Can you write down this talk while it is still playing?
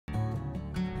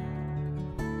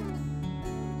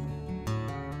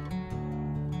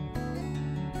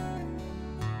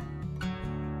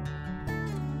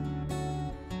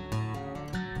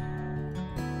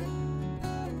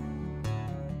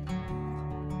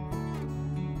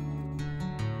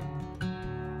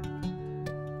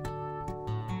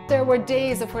there were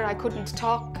days of where I couldn't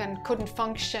talk and couldn't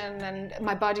function, and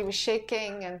my body was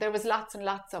shaking, and there was lots and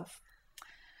lots of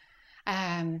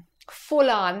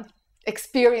full-on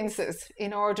experiences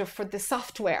in order for the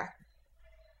software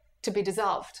to be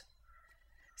dissolved.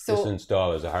 So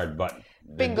disinstall is a hard button.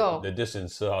 Bingo. The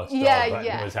disinstall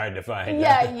button was hard to find.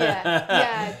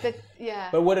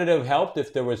 But would it have helped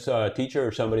if there was a teacher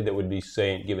or somebody that would be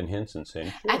giving hints and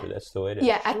saying, sure, that's the way it is?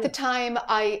 Yeah, at the time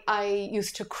I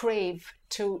used to crave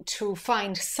to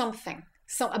find something,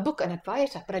 a book on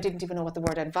Advaita, but I didn't even know what the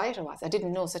word Advaita was. I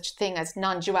didn't know such a thing as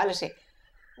non-duality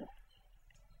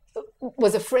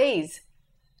was a phrase.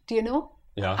 Do you know?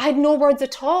 Yeah. I had no words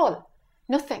at all.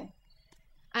 Nothing.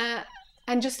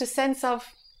 And just a sense of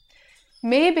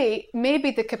maybe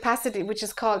the capacity, which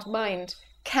is called mind,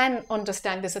 can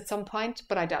understand this at some point,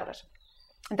 but I doubt it.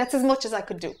 And that's as much as I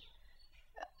could do.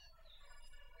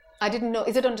 I didn't know,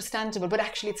 is it understandable? But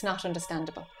actually it's not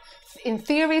understandable. In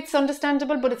theory it's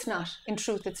understandable, but it's not. In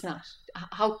truth it's not.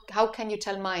 How can you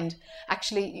tell mind,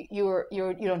 actually you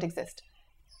don't exist?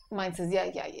 Mind says, yeah,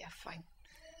 fine.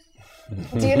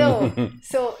 Do you know?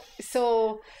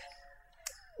 So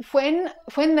when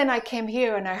then I came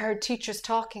here and I heard teachers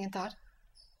talking and thought,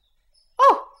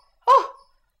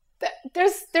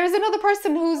 there's another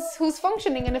person who's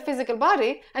functioning in a physical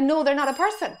body, and no, they're not a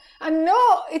person, and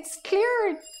no, it's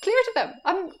clear to them.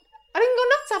 I didn't go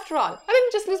nuts after all. I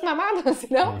didn't just lose my marbles,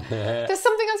 you know. There's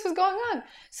something else was going on.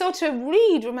 So to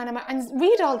read Ramana and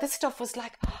read all this stuff was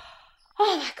like,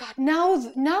 oh my God,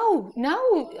 now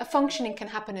a functioning can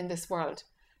happen in this world.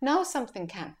 Now something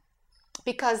can,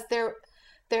 because there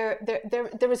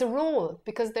is a role,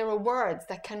 because there are words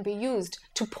that can be used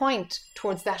to point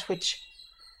towards that which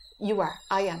you are,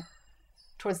 I am,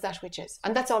 towards that which is.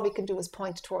 And that's all we can do, is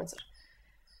point towards it.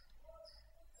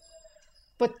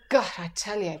 But God, I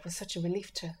tell you, it was such a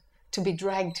relief to be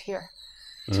dragged here,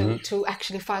 to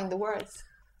actually find the words.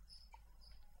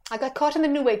 I got caught in the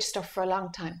New Age stuff for a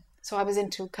long time. So I was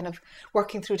into kind of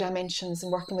working through dimensions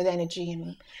and working with energy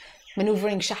and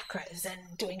maneuvering chakras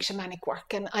and doing shamanic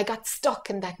work. And I got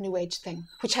stuck in that New Age thing,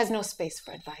 which has no space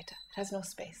for Advaita. It has no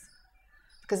space.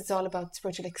 Because it's all about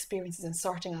spiritual experiences and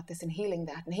sorting out this and healing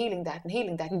that and healing that and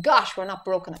healing that. And gosh, we're not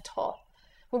broken at all.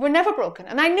 We were never broken.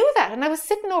 And I knew that. And I was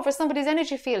sitting over somebody's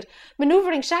energy field,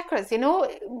 maneuvering chakras, you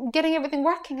know, getting everything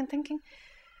working and thinking,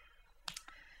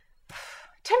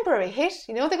 temporary hit,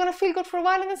 you know, they're going to feel good for a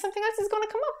while and then something else is going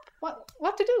to come up.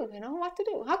 What to do, you know, what to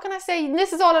do? How can I say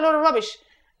this is all a load of rubbish?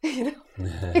 You know,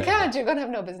 you can't, you're going to have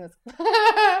no business.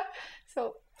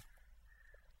 So,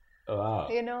 wow.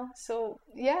 You know, so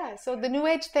yeah, so the New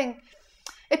Age thing,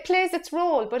 it plays its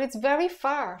role, but it's very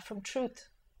far from truth.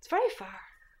 It's very far.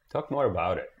 Talk more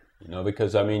about it, you know,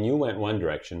 because I mean, you went one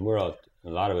direction. A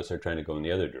lot of us are trying to go in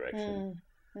the other direction.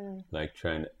 Like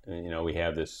trying to, you know, we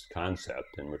have this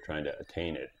concept and we're trying to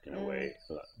attain it in a way,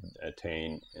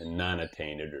 attain and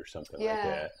non-attain it or something like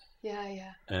that.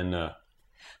 Yeah. And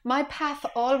my path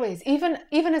always, even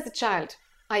as a child,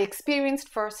 I experienced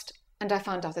first and I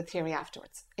found out the theory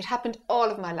afterwards. It happened all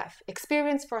of my life.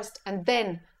 Experience first, and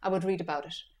then I would read about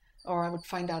it, or I would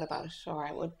find out about it,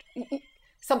 or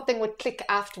something would click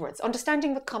afterwards.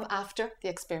 Understanding would come after the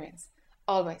experience,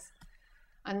 always.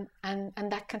 And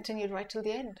that continued right till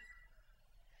the end.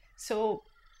 So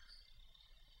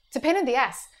it's a pain in the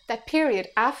ass, that period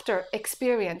after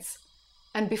experience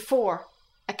and before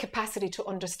a capacity to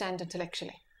understand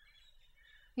intellectually.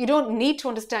 You don't need to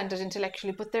understand it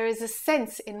intellectually, but there is a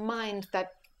sense in mind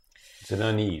that it's an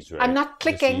unease, right? I'm not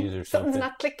clicking, something's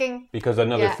not clicking. Because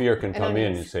another fear can come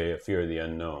in and say a fear of the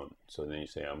unknown. So then you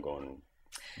say, I'm going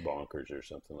bonkers or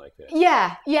something like that.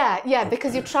 Yeah,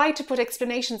 because you try to put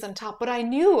explanations on top. But I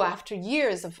knew after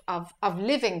years of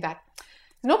living that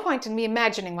there's no point in me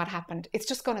imagining what happened. It's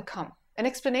just going to come. An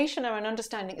explanation or an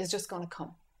understanding is just going to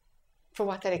come for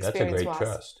what that experience was. That's a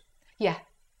great trust. Yeah.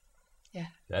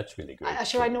 That's really great. I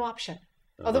had no option.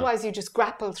 Otherwise you just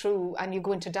grapple through and you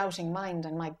go into doubting mind.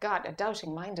 And my God, a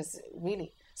doubting mind is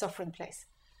really suffering place.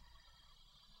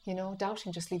 You know,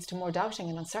 doubting just leads to more doubting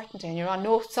and uncertainty, and you're on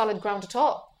no solid ground at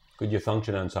all. Could you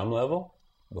function on some level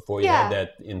before you had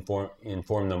that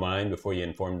inform the mind, before you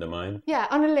informed the mind? Yeah,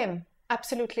 on a limb.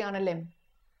 Absolutely on a limb.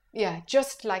 Yeah,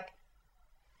 just like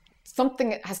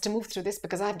something has to move through this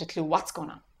because I haven't a clue what's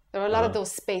going on. There were a lot of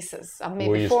those spaces of maybe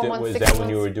Were you 4 months, was 6 that months. when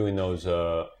you were doing those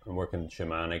working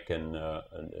shamanic and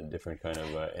different kind of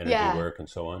energy work and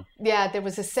so on? Yeah, there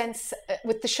was a sense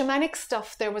with the shamanic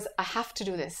stuff. There was, I have to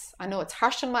do this. I know it's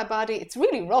harsh on my body. It's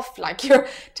really rough. Like you're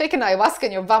taking ayahuasca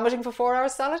and you're vomiting for 4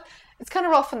 hours solid. It's kind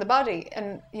of rough on the body.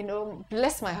 And you know,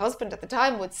 bless my husband at the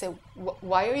time would say,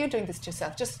 "Why are you doing this to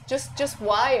yourself? Just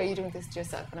why are you doing this to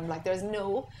yourself?" And I'm like, "There's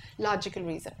no logical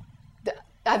reason.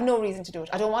 I have no reason to do it.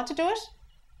 I don't want to do it."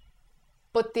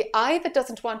 But the I that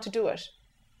doesn't want to do it,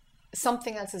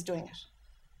 something else is doing it.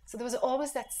 So there was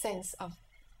always that sense of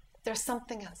there's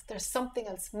something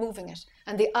else moving it.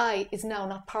 And the I is now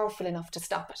not powerful enough to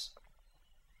stop it.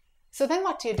 So then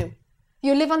what do?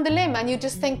 You live on the limb and you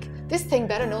just think, this thing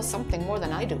better know something more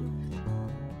than I do.